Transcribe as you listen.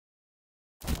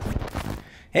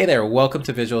Hey there, welcome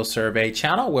to VizualSurvey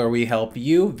channel where we help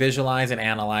you visualize and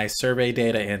analyze survey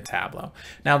data in Tableau.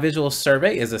 Now,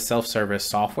 VizualSurvey is a self-service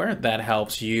software that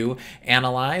helps you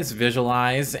analyze,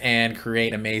 visualize, and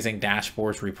create amazing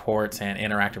dashboards, reports, and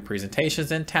interactive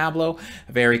presentations in Tableau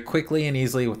very quickly and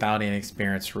easily without any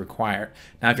experience required.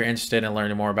 Now, if you're interested in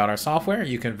learning more about our software,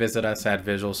 you can visit us at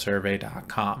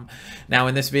VizualSurvey.com. Now,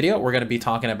 in this video, we're going to be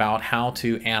talking about how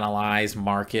to analyze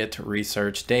market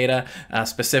research data,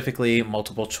 specifically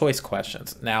multiple choice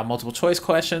questions. Now, multiple choice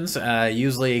questions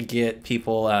usually get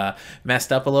people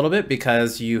messed up a little bit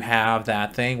because you have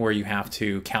that thing where you have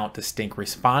to count distinct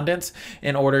respondents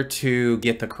in order to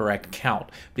get the correct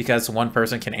count, because one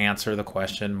person can answer the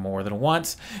question more than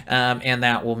once, and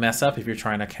that will mess up if you're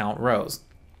trying to count rows.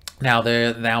 Now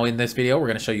in this video, we're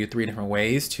going to show you 3 different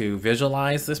ways to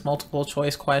visualize this multiple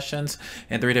choice questions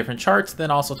and 3 different charts, then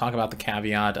also talk about the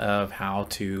caveat of how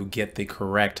to get the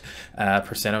correct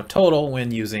percent of total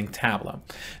when using Tableau.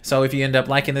 So if you end up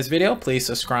liking this video, please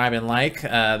subscribe and like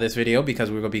this video, because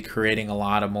we're going to be creating a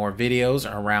lot of more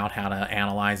videos around how to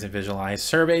analyze and visualize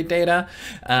survey data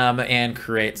and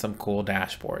create some cool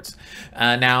dashboards.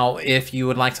 Now, if you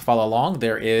would like to follow along,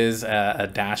 there is a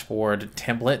dashboard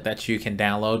template that you can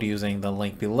download using the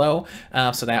link below,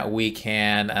 so that we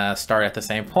can start at the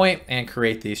same point and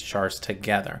create these charts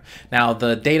together. Now,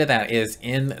 the data that is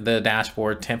in the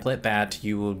dashboard template that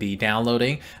you will be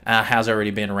downloading has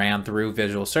already been ran through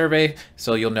VizualSurvey,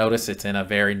 so you'll notice it's in a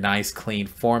very nice, clean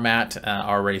format,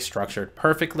 already structured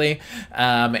perfectly,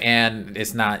 and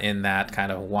it's not in that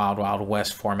kind of wild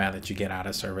west format that you get out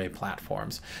of survey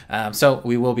platforms. So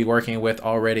we will be working with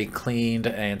already cleaned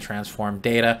and transformed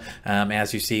data.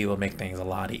 As you see, it will make things a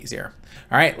lot easier.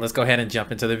 All right, let's go ahead and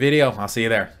jump into the video. I'll see you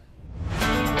there.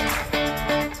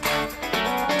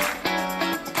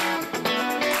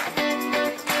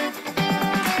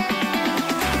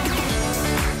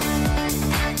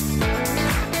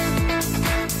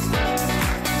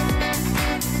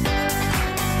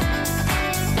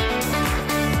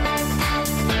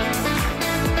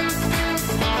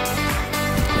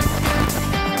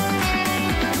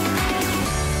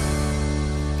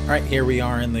 All right, here we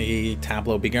are in the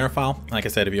Tableau beginner file. Like I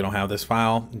said, if you don't have this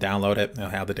file, download it. It'll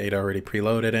have the data already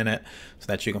preloaded in it so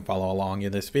that you can follow along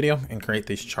in this video and create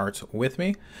these charts with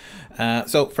me.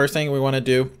 So first thing we want to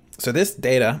do, so this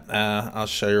data, I'll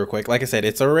show you real quick. Like I said,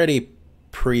 it's already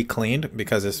pre-cleaned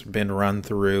because it's been run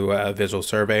through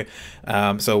VizualSurvey.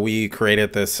 So we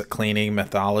created this cleaning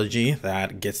methodology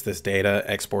that gets this data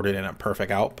exported in a perfect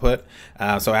output.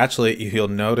 So actually, you'll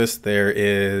notice there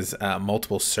is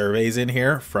multiple surveys in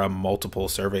here from multiple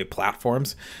survey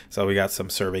platforms. So we got some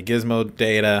Survey Gizmo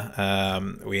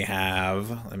data. We have,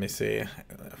 let me see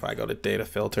if I go to data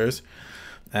filters.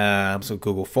 So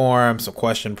Google Forms, so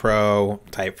Question Pro,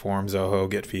 Typeform, Zoho,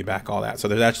 Get Feedback, all that. So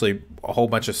there's actually a whole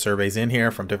bunch of surveys in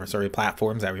here from different survey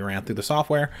platforms that we ran through the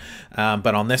software.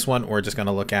 But on this one, we're just going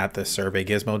to look at the Survey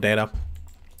Gizmo data.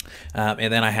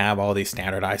 And then I have all these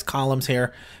standardized columns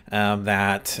here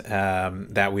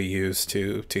that we use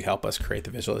to help us create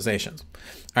the visualizations.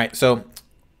 All right, so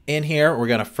in here, we're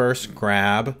going to first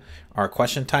grab our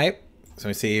question type. So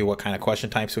we see what kind of question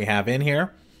types we have in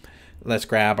here. Let's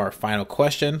grab our final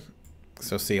question.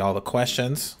 So see all the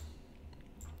questions.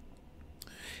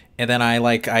 And then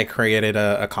I created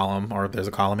a column, or there's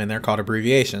a column in there called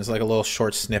abbreviations, like a little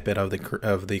short snippet of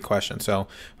the question. So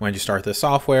when you start the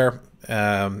software,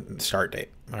 start date.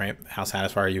 All right, how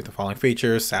satisfied are you with the following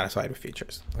features? Satisfied with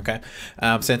features. Okay.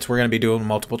 Since we're going to be doing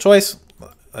multiple choice,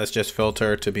 let's just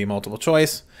filter to be multiple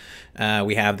choice.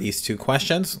 We have these 2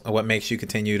 questions. What makes you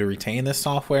continue to retain this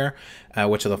software?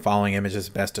 Which of the following images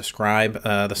best describe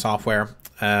the software?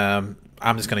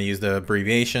 I'm just going to use the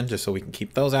abbreviation just so we can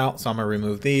keep those out. So I'm going to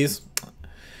remove these.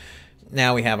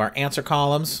 Now we have our answer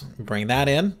columns. Bring that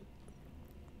in.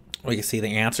 We can see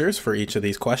the answers for each of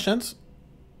these questions.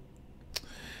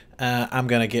 I'm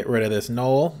going to get rid of this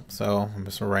null. So I'm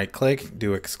just going to right click,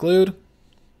 do exclude.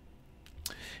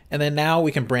 And then now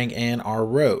we can bring in our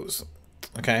rows.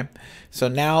 Okay, so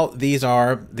now these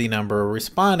are the number of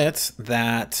respondents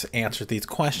that answered these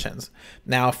questions.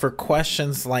 Now for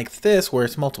questions like this, where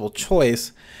it's multiple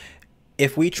choice,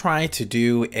 if we try to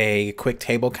do a quick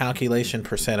table calculation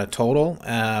percent of total,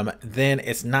 then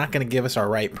it's not going to give us our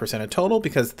right percent of total,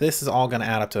 because this is all going to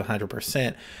add up to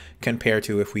 100% compared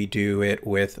to if we do it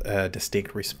with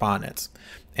distinct respondents.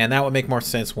 And that would make more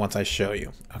sense once I show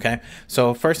you. Okay,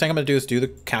 so first thing I'm going to do is do the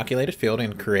calculated field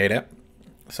and create it.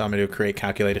 So I'm going to create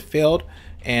calculated field,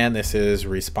 and this is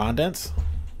respondents.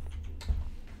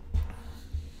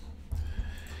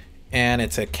 And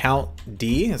it's a count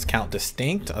D, it's count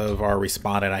distinct of our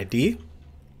respondent ID.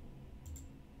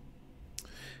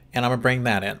 and I'm gonna bring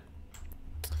that in.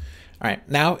 All right,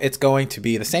 now it's going to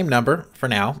be the same number for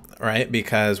now, right?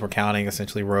 Because we're counting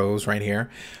essentially rows right here.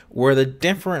 Where the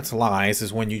difference lies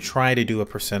is when you try to do a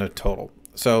percent of total.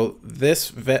 So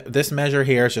this measure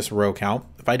here is just row count.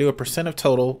 If I do a percent of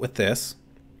total with this,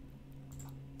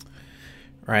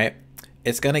 right,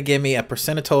 it's going to give me a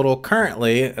percent of total.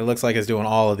 Currently, it looks like it's doing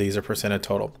all of these are percent of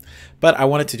total, but I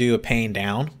want it to do a pane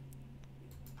down.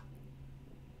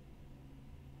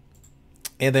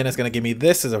 And then it's going to give me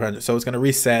this as 100. So it's going to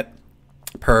reset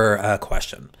per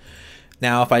question.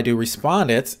 Now, if I do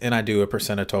respondents and I do a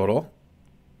percent of total,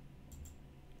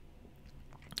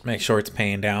 make sure it's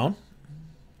pane down.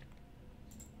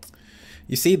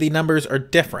 You see the numbers are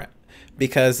different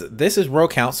because this is row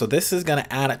count. So this is going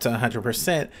to add it to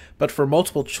 100%. But for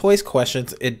multiple choice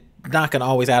questions, it's not going to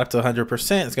always add up to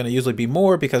 100%. It's going to usually be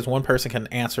more because one person can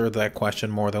answer that question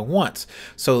more than once.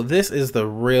 So this is the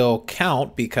real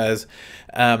count because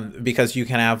you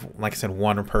can have, like I said,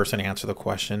 one person answer the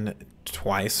question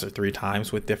twice or 3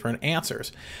 times with different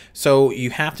answers. So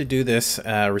you have to do this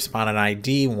respondent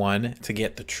ID one to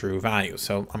get the true value.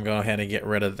 So I'm going to go ahead and get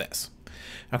rid of this.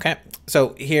 Okay,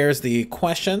 so here's the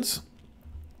questions.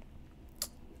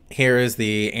 Here is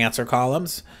the answer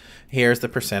columns. Here's the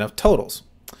percent of totals.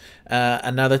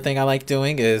 Another thing I like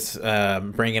doing is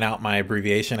bringing out my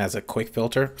abbreviation as a quick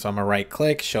filter. So I'm gonna right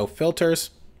click, show filters.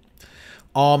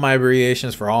 All my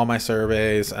abbreviations for all my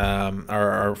surveys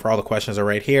or for all the questions are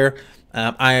right here.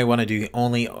 I want to do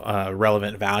only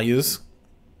relevant values.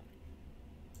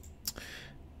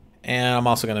 And I'm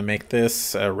also going to make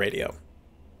this radio.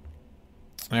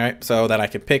 All right, so that I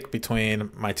can pick between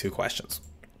my 2 questions.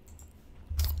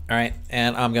 All right,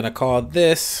 and I'm going to call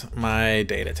this my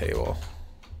data table.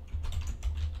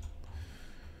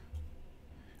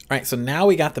 All right, so now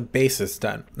we got the basis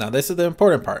done. Now this is the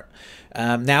important part.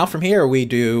 Now from here we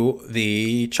do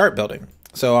the chart building.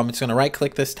 So I'm just going to right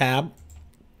click this tab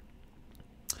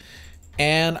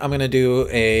and I'm going to do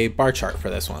a bar chart for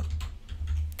this one.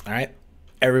 All right,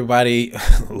 everybody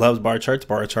loves bar charts.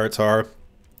 Bar charts are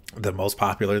the most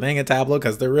popular thing in Tableau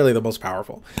because they're really the most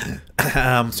powerful.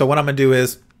 So what I'm going to do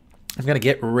is I'm going to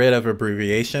get rid of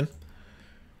abbreviation.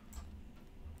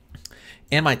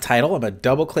 In my title, I'm going to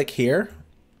double click here.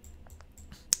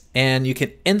 And you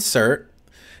can insert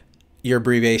your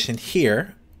abbreviation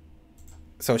here.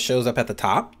 So it shows up at the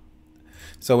top.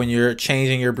 So when you're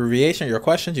changing your abbreviation, your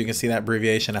questions, you can see that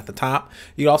abbreviation at the top.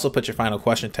 You also put your final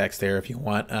question text there if you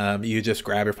want. You just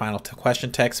grab your final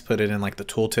question text, put it in like the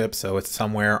tooltip so it's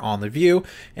somewhere on the view,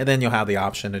 and then you'll have the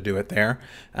option to do it there.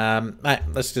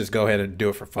 Let's just go ahead and do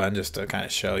it for fun just to kind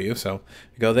of show you. So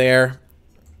you go there,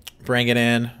 bring it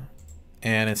in,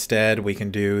 and instead we can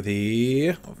do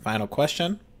the final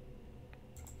question.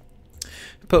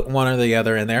 Put one or the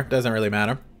other in there, doesn't really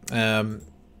matter.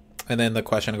 And then the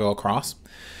question will go across.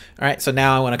 All right, so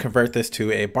now I want to convert this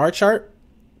to a bar chart.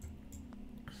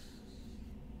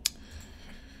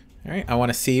 All right, I want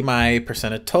to see my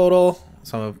percent of total.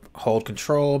 So I'm going to hold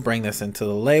control, bring this into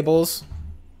the labels.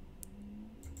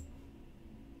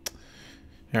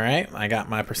 All right, I got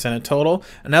my percent of total.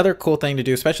 Another cool thing to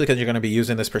do, especially because you're going to be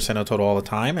using this percent of total all the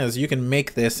time, is you can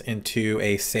make this into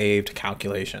a saved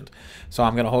calculation. So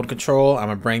I'm going to hold control. I'm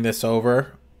going to bring this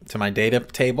over to my data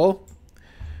table.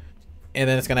 And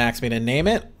then it's going to ask me to name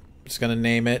it. I'm just going to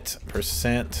name it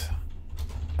percent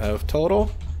of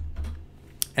total.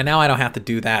 And now I don't have to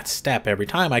do that step every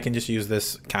time. I can just use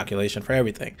this calculation for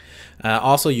everything.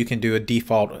 Also, you can do a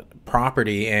default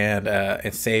property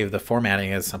and save the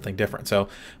formatting as something different. So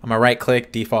I'm going to right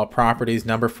click, default properties,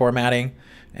 number formatting,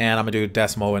 and I'm going to do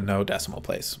decimal with no decimal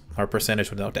place, or percentage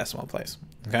with no decimal place.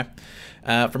 Okay.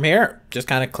 From here, just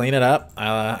kind of clean it up.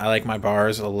 I like my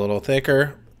bars a little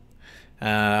thicker.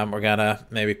 We're going to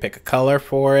maybe pick a color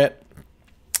for it.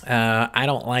 I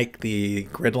don't like the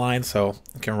grid line, so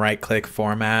you can right click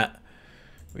format.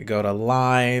 We go to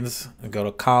lines, we go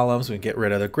to columns, we get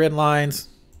rid of the grid lines.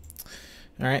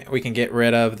 All right, we can get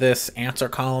rid of this answer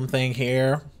column thing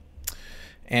here.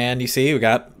 And you see we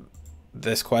got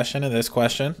this question and this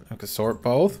question. We can sort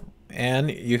both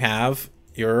and you have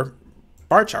your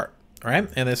bar chart, right?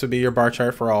 And this would be your bar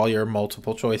chart for all your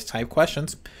multiple choice type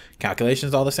questions.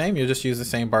 Calculations all the same. You just use the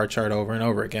same bar chart over and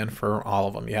over again for all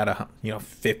of them. You had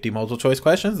 50 multiple choice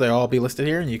questions. They'll all be listed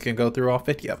here and you can go through all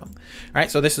 50 of them. All right,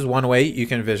 so this is one way you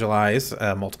can visualize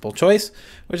multiple choice,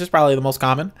 which is probably the most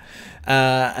common.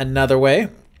 Another way,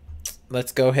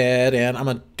 let's go ahead and I'm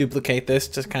gonna duplicate this,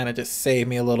 just kind of just save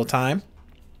me a little time.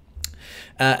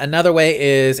 Another way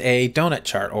is a donut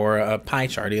chart or a pie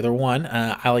chart, either one.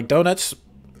 I like donuts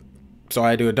So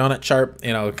I do a donut chart,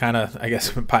 you know, kind of, I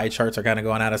guess pie charts are kind of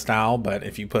going out of style, but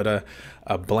if you put a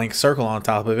blank circle on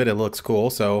top of it, it looks cool.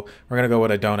 So we're going to go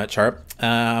with a donut chart.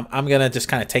 I'm going to just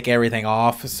kind of take everything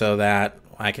off so that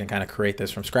I can kind of create this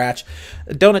from scratch.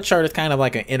 A donut chart is kind of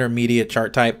like an intermediate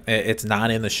chart type. It's not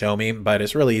in the show me, but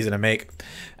it's really easy to make.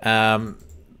 I'm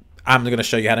going to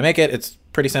show you how to make it. It's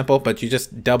pretty simple, but you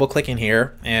just double click in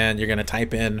here and you're going to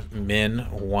type in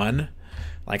min1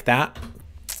 like that.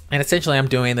 And essentially I'm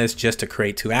doing this just to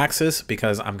create two axes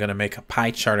because I'm going to make a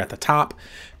pie chart at the top,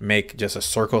 make just a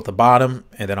circle at the bottom,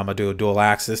 and then I'm going to do a dual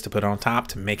axis to put it on top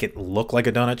to make it look like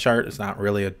a donut chart. It's not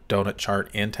really a donut chart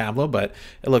in Tableau, but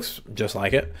it looks just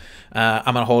like it.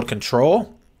 I'm going to hold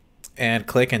Control and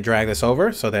click and drag this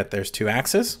over so that there's two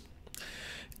axes.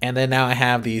 And then now I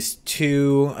have these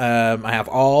two, I have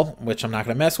all, which I'm not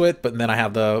going to mess with, but then I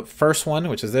have the first one,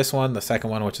 which is this one, the second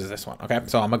one, which is this one. Okay,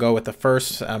 so I'm going to go with the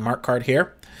first mark card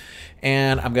here.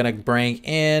 And I'm going to bring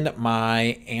in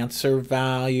my answer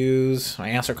values, my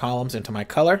answer columns into my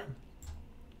color.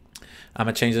 I'm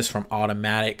going to change this from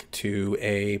automatic to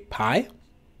a pie.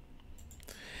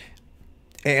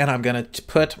 And I'm going to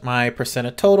put my percent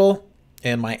of total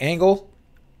in my angle.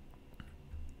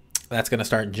 That's going to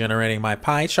start generating my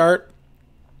pie chart.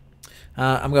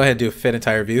 I'm going to go ahead and do a fit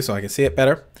entire view so I can see it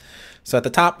better. So at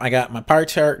the top, I got my pie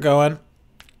chart going.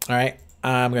 All right,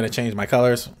 I'm going to change my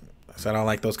colors. So I don't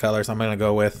like those colors. I'm going to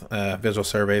go with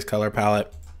VizualSurvey's color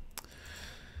palette.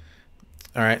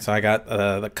 All right, so I got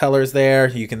the colors there.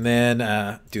 You can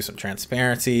then do some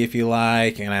transparency if you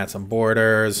like. You can add some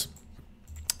borders.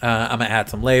 I'm going to add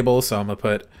some labels. So I'm going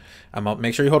to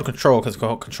make sure you hold Control because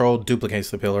Control duplicates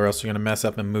the pillar, or else you're going to mess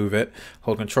up and move it.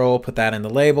 Hold Control, put that in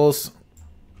the labels.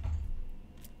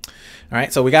 All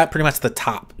right, so we got pretty much the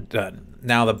top done.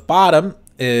 Now the bottom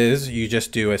is you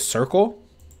just do a circle.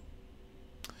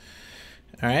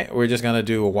 All right, we're just gonna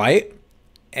do a white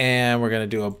and we're gonna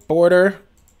do a border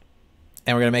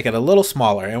and we're gonna make it a little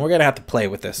smaller and we're gonna have to play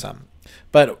with this some.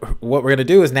 But what we're gonna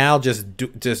do is now just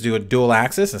do a dual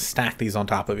axis and stack these on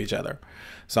top of each other.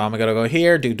 So I'm gonna go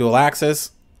here, do dual axis,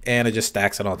 and it just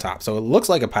stacks it on top. So it looks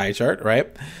like a pie chart,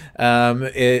 right?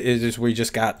 We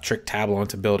just got tricked Tableau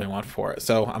into building one for it.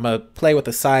 So I'm gonna play with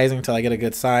the sizing until I get a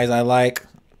good size I like.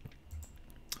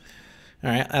 All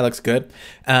right, that looks good.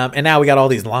 And now we got all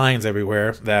these lines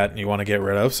everywhere that you want to get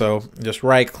rid of. So just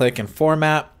right click and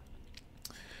format.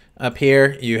 Up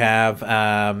here, you have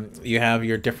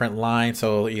your different lines.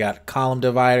 So you got column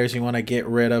dividers you want to get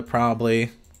rid of probably.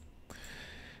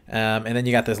 And then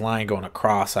you got this line going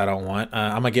across I don't want.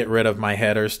 I'm going to get rid of my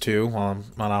headers too while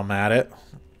I'm at it.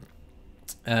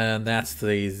 And that's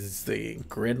the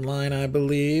grid line, I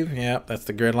believe. Yep, that's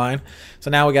the grid line.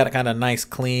 So now we got a kind of nice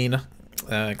clean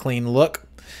look.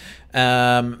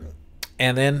 And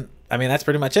then I mean that's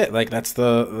pretty much it. Like that's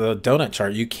the donut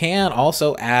chart. You can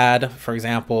also add, for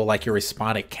example, like your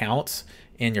respondent counts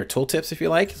in your tooltips if you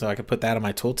like. So I could put that in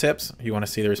my tooltips if you want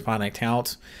to see the respondent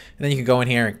counts. And then you can go in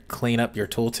here and clean up your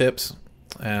tooltips.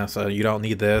 So you don't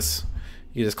need this.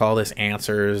 You just call this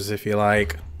answers if you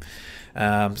like.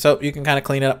 So you can kind of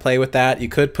clean it up, play with that. You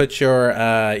could put your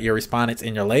respondents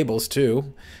in your labels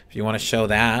too if you want to show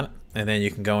that. And then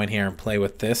you can go in here and play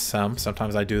with this some.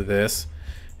 Sometimes I do this,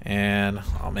 and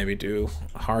I'll maybe do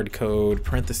hard code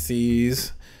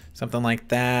parentheses, something like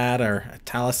that, or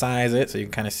italicize it so you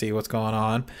can kind of see what's going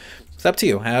on. It's up to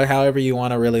you, however you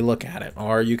want to really look at it.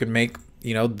 Or you can make,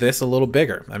 you know, this a little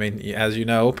bigger. I mean, as you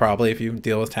know, probably if you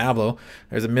deal with Tableau,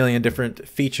 there's a million different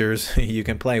features you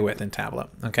can play with in Tableau,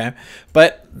 okay?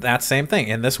 But that same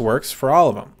thing, and this works for all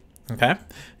of them. Okay,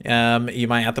 you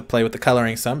might have to play with the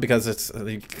coloring some because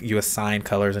you assign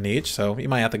colors in each, so you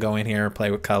might have to go in here and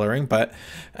play with coloring. But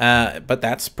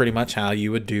that's pretty much how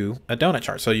you would do a donut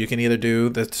chart. So you can either do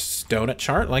this donut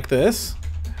chart like this,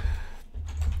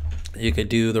 you could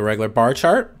do the regular bar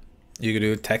chart, you could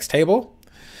do a text table,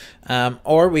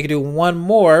 or we could do one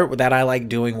more that I like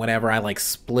doing whenever I like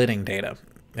splitting data.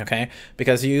 Okay,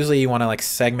 because usually you want to like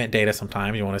segment data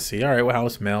sometimes. You want to see, all right, well, how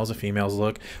does males and females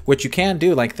look, which you can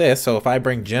do like this. So if I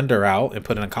bring gender out and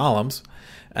put it in columns,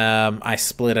 I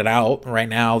split it out. Right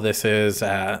now this is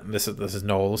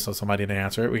null, so somebody didn't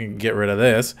answer it. We can get rid of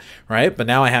this, right? But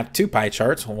now I have two pie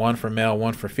charts, one for male,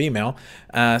 one for female.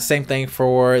 Same thing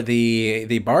for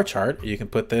the bar chart. You can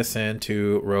put this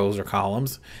into rows or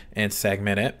columns and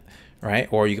segment it, right?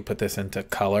 Or you can put this into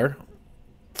color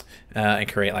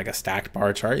and create like a stacked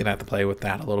bar chart. You'd have to play with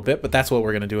that a little bit, but that's what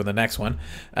we're going to do in the next one.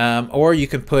 Or you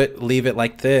can leave it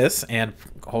like this and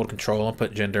hold control and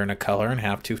put gender and a color and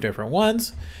have two different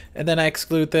ones. And then I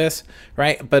exclude this,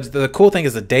 right? But the cool thing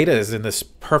is the data is in this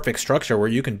perfect structure where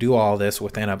you can do all this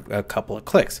within a couple of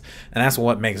clicks. And that's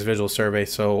what makes VizualSurvey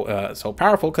so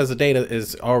powerful, because the data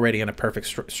is already in a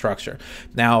perfect structure.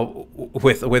 Now,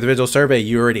 with VizualSurvey,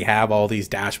 you already have all these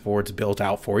dashboards built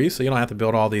out for you, so you don't have to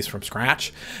build all these from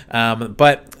scratch.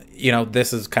 But you know,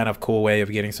 this is kind of a cool way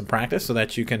of getting some practice so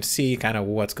that you can see kind of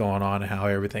what's going on and how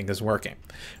everything is working.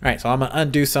 All right, so I'm gonna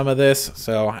undo some of this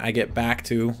so I get back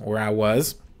to where I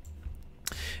was.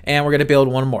 And we're gonna build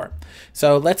one more.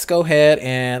 So let's go ahead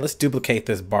and let's duplicate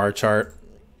this bar chart.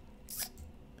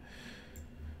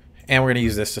 And we're gonna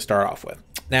use this to start off with.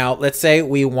 Now, let's say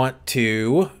we want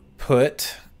to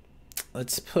put,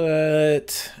 let's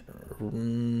put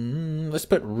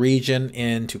region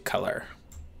into color.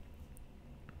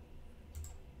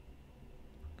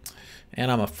 And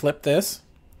I'm gonna flip this.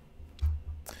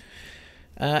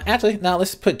 Actually, now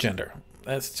let's put gender.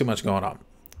 That's too much going on.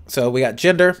 So we got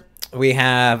gender. We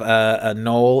have a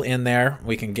null in there.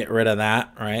 We can get rid of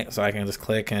that, right? So I can just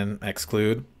click and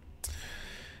exclude.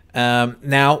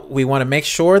 Now we want to make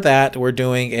sure that we're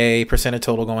doing a percentage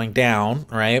total going down,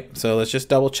 right? So let's just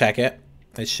double check it.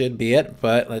 It should be it,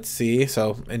 but let's see.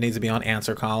 So it needs to be on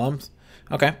answer columns.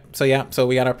 Okay, so yeah, so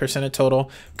we got our percentage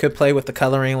total. Could play with the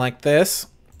coloring like this.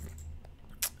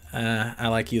 I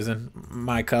like using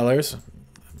my colors.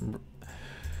 All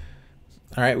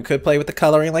right, we could play with the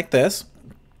coloring like this.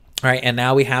 All right, and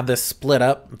now we have this split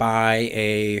up by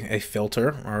a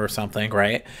filter or something,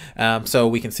 right? So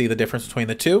we can see the difference between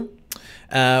the two.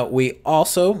 We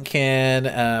also can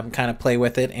kind of play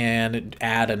with it and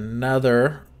add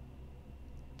another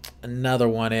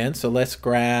one in. So let's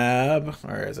grab,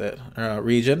 where is it?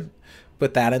 Region.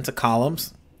 Put that into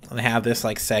columns and have this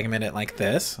like segmented like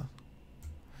this.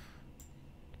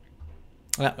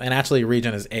 And actually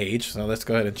region is age, so let's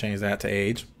go ahead and change that to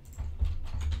age.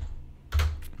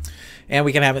 And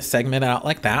we can have it segmented out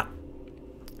like that.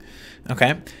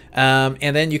 Okay,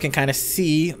 and then you can kind of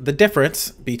see the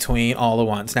difference between all the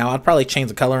ones. Now I'd probably change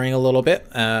the coloring a little bit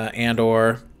and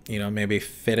or, you know, maybe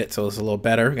fit it so it's a little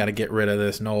better. Got to get rid of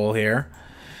this null here.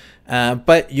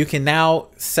 But you can now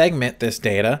segment this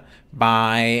data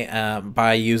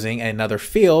by using another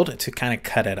field to kind of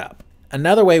cut it up.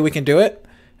 Another way we can do it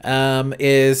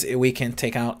is we can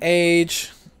take out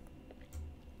age,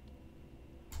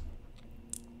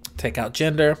 take out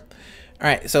gender. All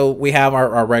right, so we have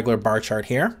our regular bar chart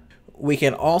here. We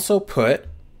can also put,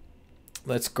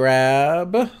 let's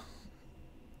grab,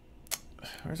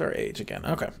 where's our age again?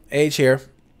 Okay, age here.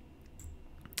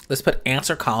 Let's put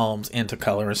answer columns into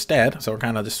color instead. So we're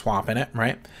kind of just swapping it,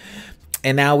 right?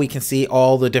 And now we can see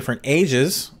all the different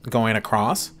ages going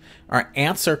across. Our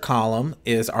answer column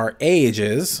is our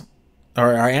ages,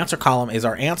 or our answer column is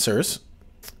our answers.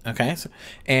 Okay, so,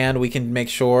 and we can make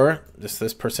sure just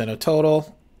this percent of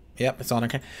total. Yep, it's on.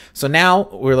 Okay, so now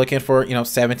we're looking for, you know,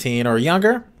 17 or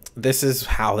younger. This is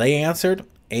how they answered.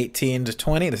 18 to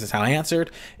 20. This is how I answered,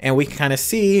 and we can kind of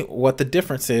see what the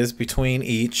difference is between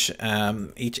each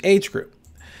age group.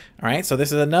 All right, so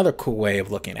this is another cool way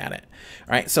of looking at it.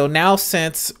 All right, so now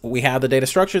since we have the data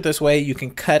structured this way, you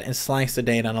can cut and slice the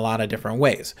data in a lot of different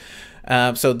ways.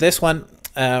 So this one,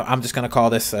 I'm just going to call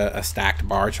this a stacked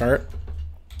bar chart.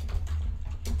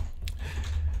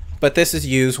 But this is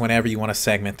used whenever you want to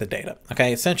segment the data.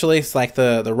 Okay, essentially it's like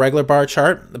the regular bar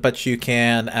chart, but you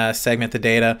can segment the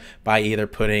data by either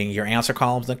putting your answer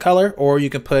columns in color, or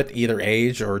you can put either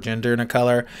age or gender in a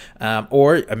color,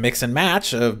 or a mix and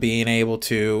match of being able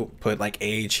to put like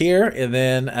age here, and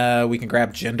then we can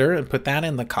grab gender and put that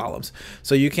in the columns.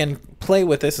 So you can play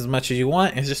with this as much as you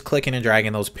want. It's just clicking and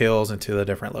dragging those pills into the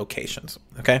different locations.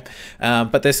 Okay,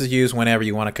 but this is used whenever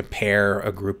you want to compare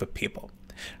a group of people.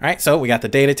 All right, so we got the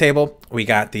data table, we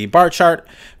got the bar chart,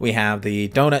 we have the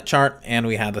donut chart, and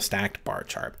we have the stacked bar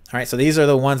chart. All right, so these are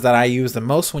the ones that I use the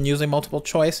most when using multiple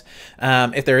choice.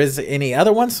 If there is any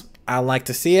other ones, I'd like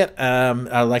to see it.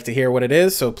 I'd like to hear what it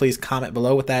is, so please comment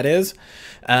below what that is.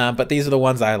 But these are the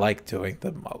ones I like doing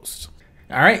the most.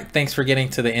 All right, thanks for getting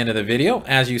to the end of the video.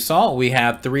 As you saw, we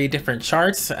have 3 different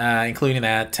charts, including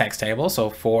that text table. So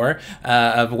 4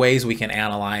 of ways we can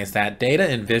analyze that data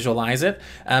and visualize it,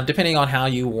 depending on how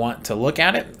you want to look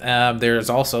at it. There's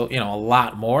also, you know, a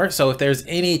lot more. So if there's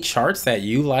any charts that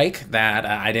you like that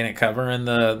I didn't cover in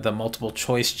the multiple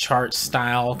choice chart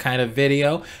style kind of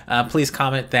video, please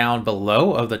comment down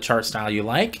below of the chart style you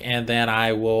like, and then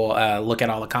I will look at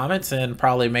all the comments and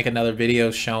probably make another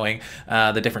video showing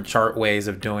the different chart ways ways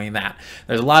of doing that.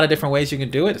 There's a lot of different ways you can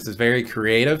do it. This is very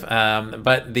creative,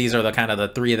 but these are the kind of the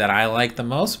three that I like the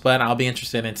most, but I'll be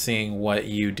interested in seeing what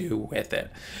you do with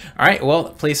it. All right, well,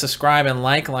 please subscribe and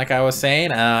like I was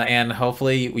saying, and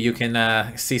hopefully you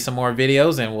can see some more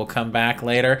videos, and we'll come back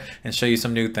later and show you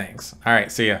some new things. All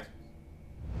right, see ya.